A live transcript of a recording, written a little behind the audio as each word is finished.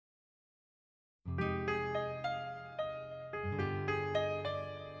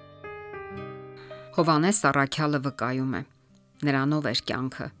Հովանես առաքյալը վկայում է. նրանով էր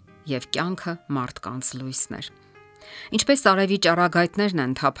կյանքը, եւ կյանքը մարդկանց լույսն էր։ Ինչպես արևի ճառագայթներն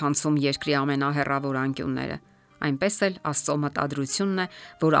են թափանցում երկրի ամենահեռավոր անկյունները, այնպես էլ Աստծո մտադրությունն է,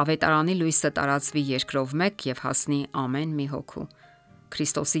 որ ավետարանի լույսը տարածվի երկրով մեկ եւ հասնի ամեն մի հոգու։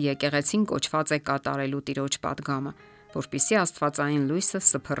 Քրիստոսի եկեղեցին կոչված է կատարելու Տիրոջ պատգամը, որպիսի Աստվածային լույսը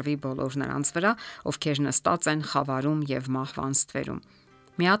սփռվի բոլոր նրանց վրա, ովքեր նստած են խավարում եւ մահվան ստվերում։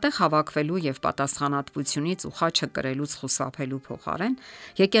 Միատեղ հավաքվելու եւ պատասխանատվությունից ու խաչը կրելուց խուսափելու փոխարեն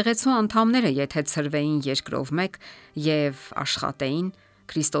եկեղեցու անդամները եթե ցրվեին երկրով մեկ եւ աշխատեին,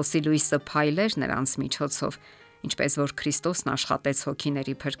 Քրիստոսի լույսը փայլեր նրանց միջոցով, ինչպես որ Քրիստոսն աշխատեց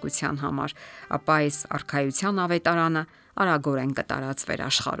հոգիների փրկության համար, ապա այս արքայության ավետարանը արագորեն կտարածվեր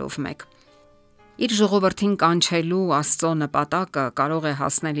աշխարհով մեկ։ Իր ժողովրդին կանչելու Աստծո նպատակը կարող է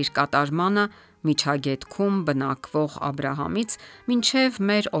հասնել իր կատարմանը միջագետքում բնակվող Աբրահամից մինչև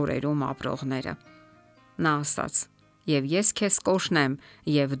մեր օրերում ապրողները։ Նա ասաց. «Եվ ես քեզ կօրհնեմ,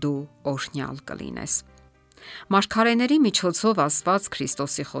 եւ դու օրհնյալ կլինես»։ Մարգարեների միջոցով ասված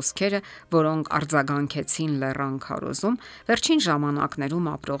Քրիստոսի խոսքերը, որոնք արձագանքեցին լեռան քարոզում, վերջին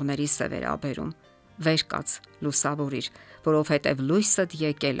ժամանակներում ապրողների սևերաբերում։ Վեր կաց, լուսավորիր, որովհետև լույսդ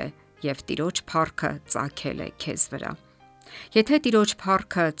եկել է եւ Տիրոջ փառքը ծագել է քեզ վրա։ Եթե Տիրոջ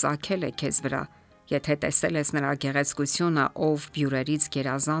փառքը ծագել է քեզ վրա, եթե տեսել ես նրա գեղեցկությունը, ով բյուրերից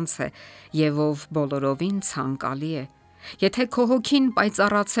գերազանց է եւ ով բոլորովին ցանկալի է, եթե քո հոգին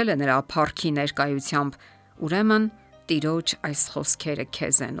պայծառացել է նրա փառքի ներկայությամբ, ուրեմն Տիրոջ այս խոսքերը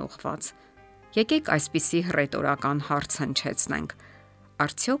քեզ են ուղված։ Եկեք այսպիսի հռետորական հարց հնչեցնենք.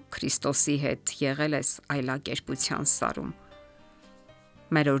 արդյոք Քրիստոսի հետ եղել ես այլակերպության սարում։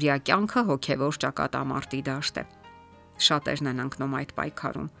 Մերօրյա կյանքը հոգևոր ճակատամարտի դաշտ է։ Շատերն են ընկնում այդ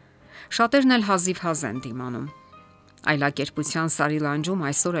պայքարում։ Շատերն էլ հազիվ-հազ են դիմանում։ Այլակերպության սարի լանջում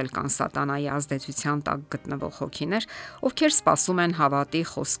այսօր էլ կան սատանայի ազդեցության տակ գտնվող հոգիներ, ովքեր սպասում են հավատի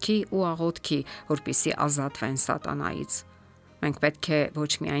խոսքի ու աղոթքի, որպիսի ազատվեն սատանայից։ Մենք պետք է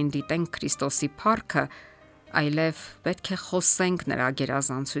ոչ միայն դիտենք Քրիստոսի փառքը, այլև պետք է խոսենք նրա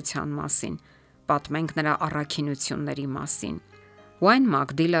գերազանցության մասին, պատմենք նրա առաքինությունների մասին։ Wayne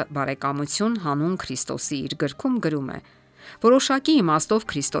Magdile բարեկամություն հանուն Քրիստոսի իր գրքում գրում է. որոշակի իմաստով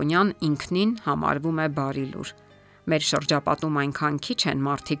քրիստոնյան ինքնին համարվում է բարի լուր։ Մեր շրջապատում այնքան քիչ են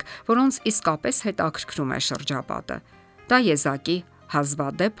մարդիկ, որոնց իսկապես հետաքրքրում է շրջապատը։ Դա եզակի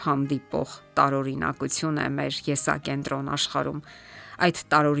հազվադեպ հանդիպող տարօրինակություն է մեր եսակենտրոն աշխարհում։ Այդ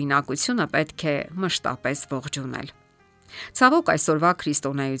տարօրինակությունը պետք է մշտապես ողջունել։ Ցավոք այսօրվա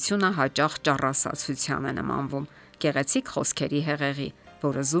քրիստոնեությունը հաճախ ճառասացության է նմանվում, գեղեցիկ խոսքերի հեղեղի,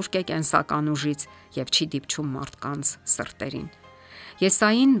 որը զուրկ է կենսական ուժից եւ չի դիպչում մարդկանց սրտերին։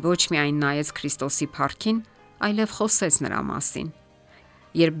 Եսային ոչ միայն նայեց Քրիստոսի փառքին, այլև խոսեց նրա մասին։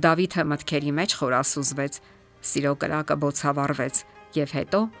 Երբ Դավիթը մտքերի մեջ խորասուզվեց, սիրո կրակը բոցավառվեց եւ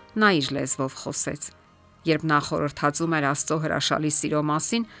հետո նա իր լեզվով խոսեց։ Երբ նա խորհրդածում էր Աստծո հրաշալի սիրո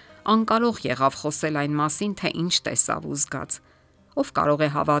մասին, անկարող եղավ խոսել այն մասին, թե ինչ տեսավ ու զգաց։ Ով կարող է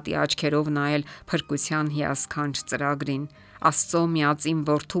հավատի աչքերով նայել փրկության հիասքանչ ծրագրին, Աստծո միածին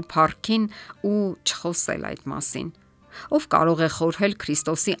որդու փառքին ու չխոսել այդ մասին։ Ով կարող է խորհել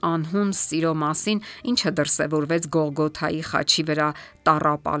Քրիստոսի անհուն սիրո մասին, ինչը դրսևորվեց Գողգոթայի խաչի վրա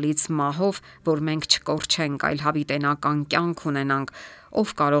տառապալից մահով, որ մենք չկորչենք, այլ հավիտենական կյանք ունենանք։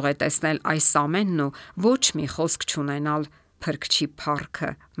 Ով կարող է տեսնել այս ամենն ու ոչ մի խոսք չունենալ Փրկչի փառքը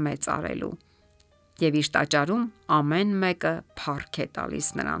մեծարելու։ Եվ իր տաճարում ամեն մեկը փառք է տալիս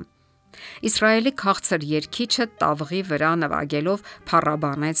նրան։ Իսրայելի քաղցր երգիչը տավղի վրա նվագելով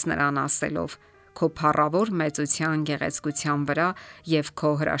փառաբանեց նրան ասելով. Քո փառավոր մեծության գեղեցկության վրա եւ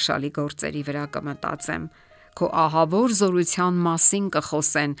քո հրաշալի գործերի վրա կմտածեմ, քո ահավոր զորության մասին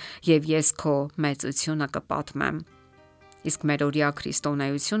կխոսեն եւ ես քո մեծությունը կպատմեմ։ Իսկ մերօրյա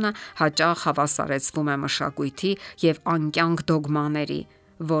քրիստոնեությունը հաճախ հավասարեցվում է մշակույթի եւ անկյանք դոգմաների,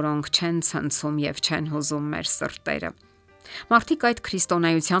 որոնք չեն ցնցում եւ չեն հուզում մեր սրտերը։ Մարդիկ այդ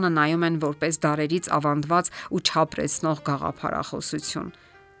քրիստոնեությանը նայում են որպես դարերից ավանդված ու չապրեցնող գաղափարախոսություն։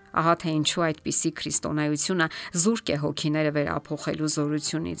 Ահա թե ինչու այդպիսի քրիստոնեությունը զուրկ է հոգիները վերափոխելու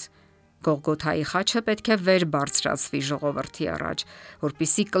զորությունից։ Գողգոթայի խաչը պետք է վեր բարձրացվի ժողովրդի առաջ,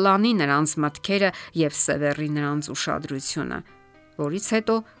 որպիսի կլանի նրանց մտքերը եւ սևեռի նրանց ուշադրությունը, որից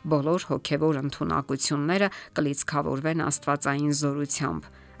հետո բոլոր հոգևոր ընդունակությունները կլիցքավորվեն աստվածային զորությամբ,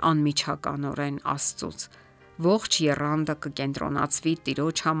 անմիջականորեն Աստծուց։ Ողջ եռանդը կկենտրոնացվի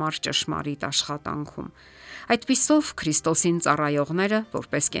Տիրոջ համար ճշմարիտ աշխատանքում։ Այդպիսով Քրիստոսին ծառայողները,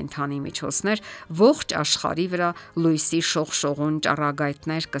 որպես կենդանի միջոցներ, ողջ աշխարհի վրա լույսի շողշողուն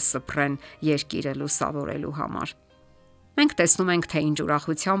ճառագայթներ կսփռեն երկիրը լուսավորելու համար։ Մենք տեսնում ենք, թե ինչ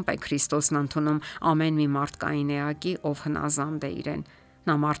ուրախությամբ է Քրիստոսն ընդունում ամեն մի մարդկային էակի, ով հնազանդ է իրեն։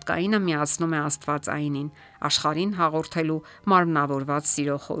 Նա մարդկայինը միացնում է Աստվածայինին, աշխարհին հաղորդելու մարմնավորված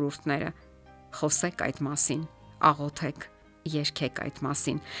սիրո խորհուրդները։ Խոսեք այդ մասին, աղոթեք, երգեք այդ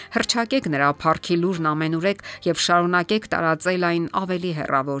մասին, հռչակեք նրա փառքի լուրն ամենուրեք եւ շարունակեք տարածել այն ավելի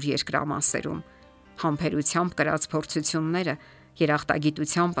հեռավոր երկրամասերում։ Համբերությամբ կրած փորձությունները,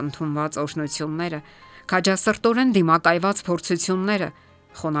 երախտագիտությամբ ընդունված օրհնությունները, քաջասրտորեն դիմակայված փորձությունները,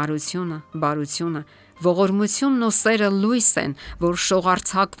 խոնարհությունը, բարությունը, ողորմությունն ու սերը լույս են, որ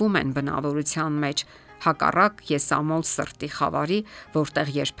շողարցակվում են բնավորության մեջ, հակառակ եսամոլ սրտի խավարի,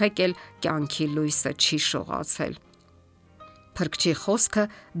 որտեղ երբեք էլ կյանքի լույսը չի շողացել։ Փրկչի խոսքը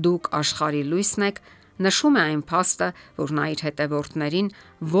դուք աշխարհի լույսն եք, նշում է այն փաստը, որ նա իր հետևորդներին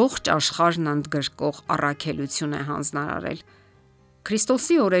ողջ աշխարհն ընդգրկող առաքելություն է հանձնարարել։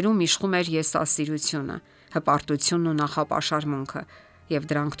 Քրիստոսի օրերում իշխում էր եսասիրությունը, հպարտությունն ու նախապաշարմունքը, եւ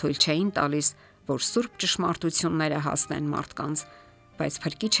դրանք թույլ չէին տալիս, որ սուրբ ճշմարտությունները հասնեն մարդկանց, բայց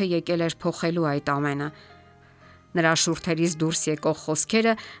Փրկիչը եկել էր փոխելու այդ ամենը։ Նրա շուրթերից դուրս եկող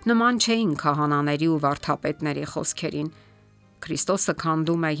խոսքերը նման չէին քահանաների ու վարդապետների խոսքերին։ Քրիստոսը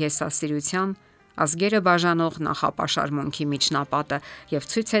քանդում է եսասիրության, ազգերը բաժանող նախապաշարմունքի միջնապատը եւ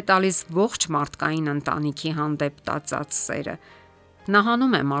ցույց է տալիս ողջ մարդկային ընտանիքի հանդեպ տածած սերը։ Նա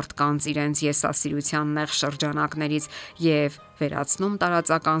հանում է մարդկանց իրենց եսասիրության նեղ շրջանակներից եւ վերացնում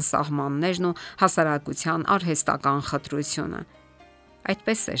տարածական սահմաններն ու հասարակության արհեստական խտրությունը։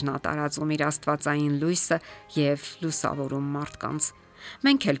 Այդպես էր նա տարածում իր աստվածային լույսը եւ լուսավորում մարդկանց։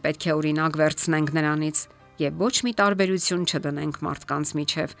 Մենք էլ պետք է օրինակ վերցնենք նրանից եւ ոչ մի տարբերություն չդնենք մարդկանց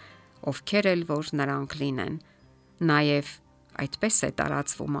միջև, ովքեր էլ որ նրանք լինեն։ Նաեւ այդպես է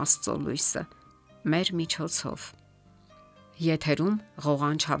տարածվում Աստծո լույսը մեր միջոցով։ Եթերում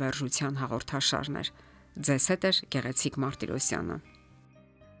Ղողանջ հավերժության հաղորդաշարն է։ Ձեզ հետ է Գեղեցիկ Մարտիրոսյանը։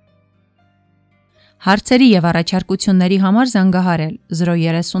 Հարցերի եւ առաջարկությունների համար զանգահարել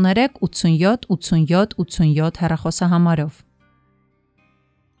 033 87 87 87 հեռախոսահամարով։